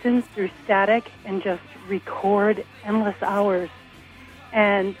would listen through static and just record endless hours.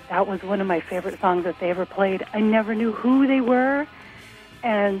 And that was one of my favorite songs that they ever played. I never knew who they were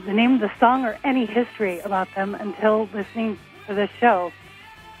and the name of the song or any history about them until listening to this show.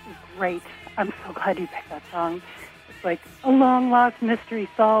 It was great. I'm so glad you picked that song. It's like a long-lost mystery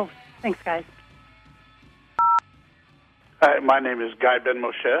solved. Thanks, guys. Hi, my name is Guy Ben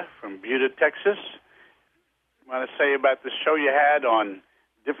Moshe from Buda, Texas. I want to say about the show you had on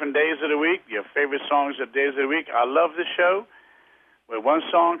different days of the week, your favorite songs of days of the week. I love the show. But one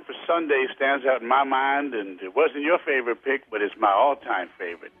song for Sunday stands out in my mind, and it wasn't your favorite pick, but it's my all-time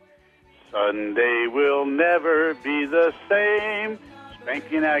favorite. Sunday will never be the same.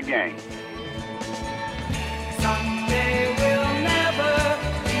 Spanking Our Gang. Sunday will never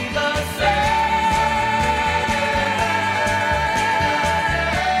be the same.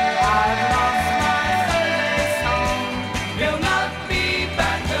 I've lost my Sunday song. Will not be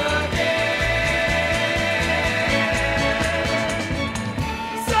back again.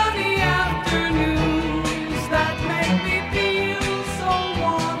 Sunny afternoons that make me feel so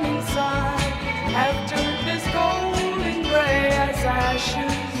warm inside have turned as cold and gray as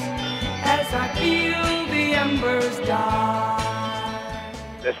ashes as I feel the embers die.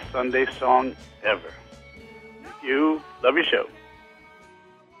 Best Sunday song ever. Thank you. Love your show.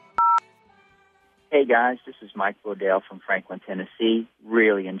 Hey guys, this is Mike Bodell from Franklin, Tennessee.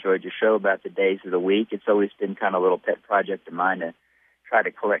 Really enjoyed your show about the days of the week. It's always been kind of a little pet project of mine to try to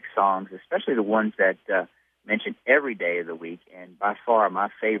collect songs, especially the ones that mention every day of the week. And by far my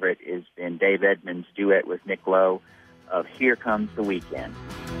favorite has been Dave Edmunds' duet with Nick Lowe of Here Comes the Weekend.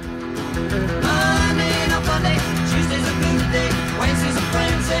 Monday, no Monday, Tuesday's a blue day, Wednesday's a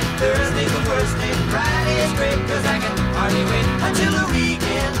Wednesday, Thursday's the worst day, Friday's great, cause I can hardly wait until the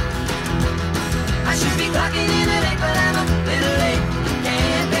weekend. I should be clocking in at 8, but I'm a little late.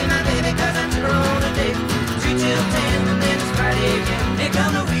 Can't pay my baby cause I took her on a date. 2 till 10, and then it's Friday again. Here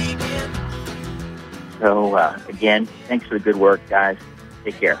come the weekend. So, again, thanks for the good work, guys.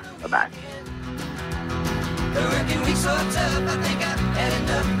 Take care. Bye-bye. The working week's so tough, I think I've had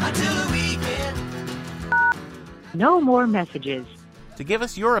enough until the weekend. No more messages. To give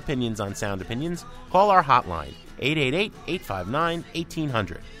us your opinions on Sound Opinions, call our hotline,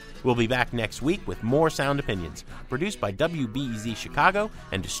 888-859-1800. We'll be back next week with more Sound Opinions, produced by WBEZ Chicago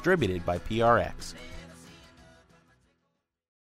and distributed by PRX.